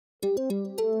All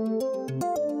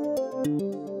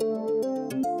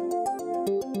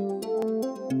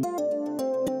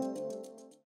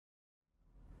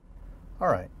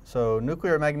right, so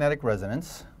nuclear magnetic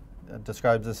resonance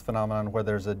describes this phenomenon where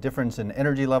there's a difference in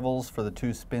energy levels for the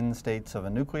two spin states of a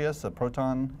nucleus, a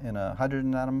proton in a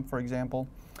hydrogen atom, for example.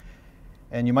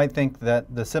 And you might think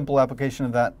that the simple application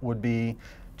of that would be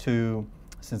to,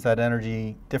 since that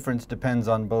energy difference depends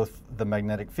on both the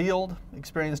magnetic field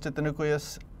experienced at the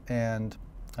nucleus and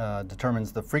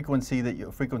determines the frequency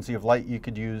of light you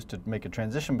could use to make a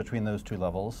transition between those two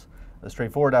levels. A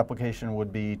straightforward application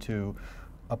would be to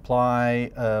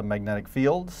apply a magnetic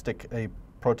field, stick a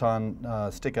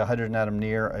hydrogen atom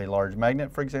near a large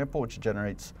magnet, for example, which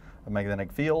generates a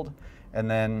magnetic field,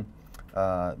 and then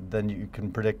you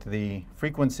can predict the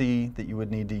frequency that you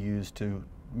would need to use to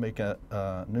make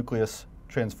a nucleus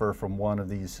transfer from one of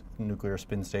these nuclear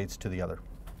spin states to the other.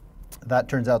 That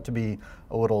turns out to be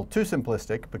a little too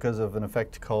simplistic because of an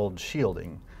effect called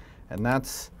shielding, and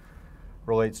that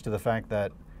relates to the fact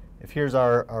that if here's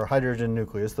our hydrogen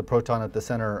nucleus, the proton at the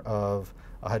center of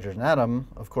a hydrogen atom,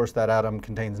 of course that atom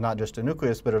contains not just a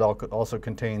nucleus, but it also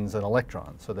contains an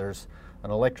electron. So there's an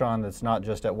electron that's not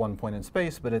just at one point in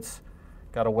space, but it's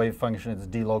got a wave function, it's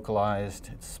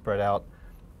delocalized, it's spread out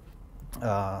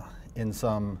in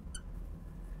some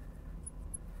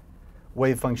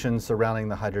wave function surrounding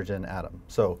the hydrogen atom.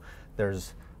 So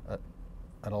there's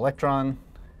an electron,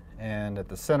 and at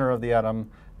the center of the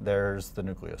atom, there's the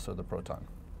nucleus, or the proton.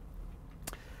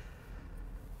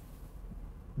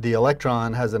 The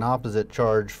electron has an opposite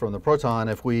charge from the proton.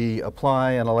 If we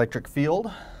apply an electric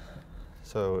field,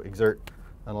 so exert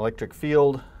an electric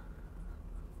field,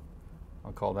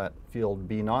 I'll call that field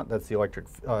B naught, that's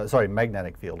the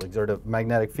magnetic field. Exert a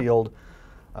magnetic field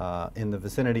in the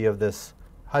vicinity of this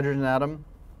hydrogen atom.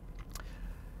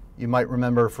 You might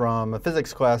remember from a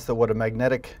physics class that what a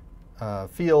magnetic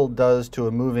field does to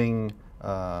a moving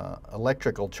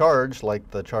electrical charge, like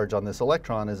the charge on this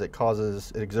electron, is it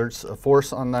exerts a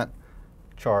force on that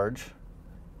charge,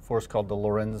 force called the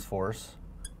Lorentz force.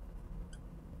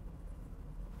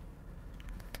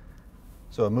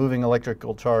 So a moving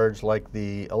electrical charge like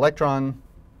the electron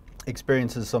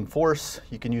experiences some force.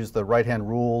 You can use the right-hand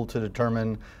rule to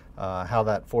determine how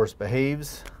that force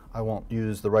behaves. I won't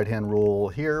use the right-hand rule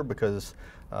here because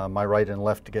my right and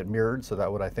left get mirrored, so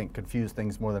that would, I think, confuse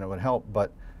things more than it would help.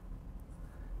 But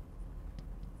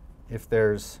if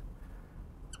there's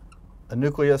a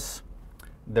nucleus,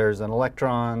 there's an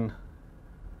electron,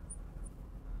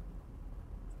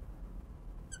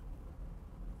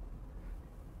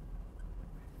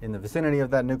 in the vicinity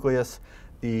of that nucleus,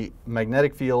 the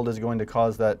magnetic field is going to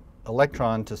cause that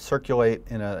electron to circulate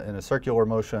in a circular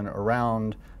motion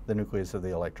around the nucleus of the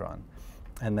electron.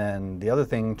 And then the other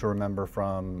thing to remember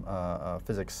from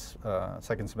physics,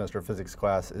 second semester physics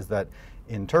class, is that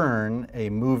in turn, a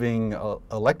moving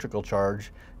electrical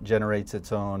charge generates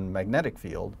its own magnetic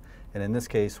field. And in this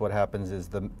case, what happens is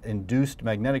the induced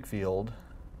magnetic field,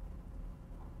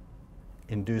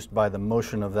 induced by the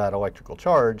motion of that electrical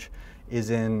charge,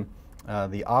 is in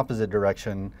the opposite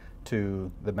direction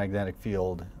to the magnetic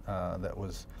field that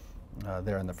was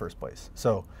there in the first place.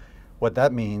 So what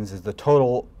that means is the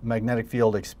total magnetic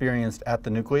field experienced at the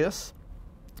nucleus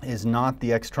is not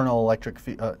the external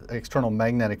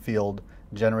magnetic field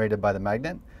generated by the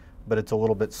magnet, but it's a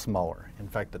little bit smaller. In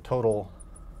fact, the total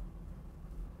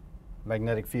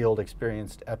magnetic field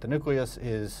experienced at the nucleus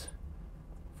is,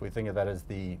 if we think of that as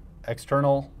the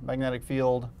external magnetic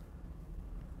field,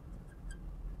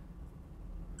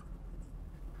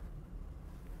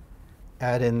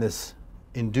 add in this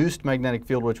induced magnetic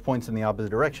field which points in the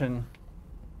opposite direction,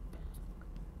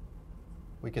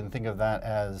 we can think of that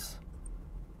as,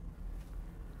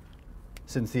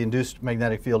 since the induced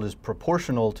magnetic field is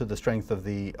proportional to the strength of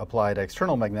the applied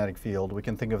external magnetic field, we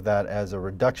can think of that as a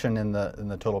reduction in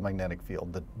the total magnetic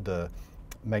field. The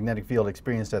magnetic field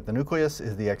experienced at the nucleus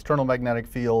is the external magnetic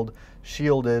field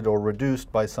shielded or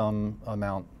reduced by some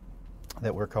amount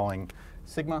that we're calling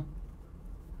sigma.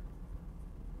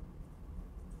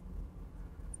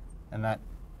 And that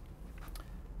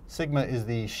sigma is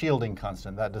the shielding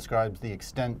constant. That describes the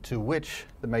extent to which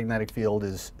the magnetic field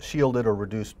is shielded or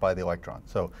reduced by the electron.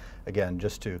 So again,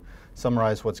 just to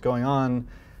summarize what's going on,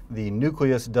 the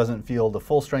nucleus doesn't feel the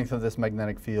full strength of this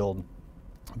magnetic field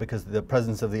because the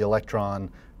presence of the electron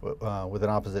with an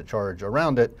opposite charge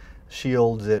around it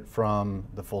shields it from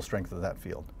the full strength of that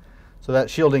field. So that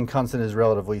shielding constant is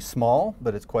relatively small,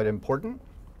 but it's quite important.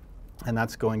 And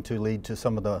that's going to lead to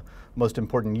some of the most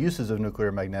important uses of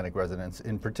nuclear magnetic resonance,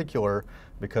 in particular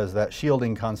because that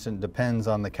shielding constant depends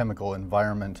on the chemical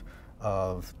environment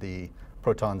of the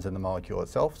protons in the molecule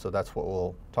itself. So that's what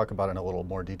we'll talk about in a little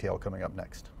more detail coming up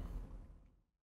next.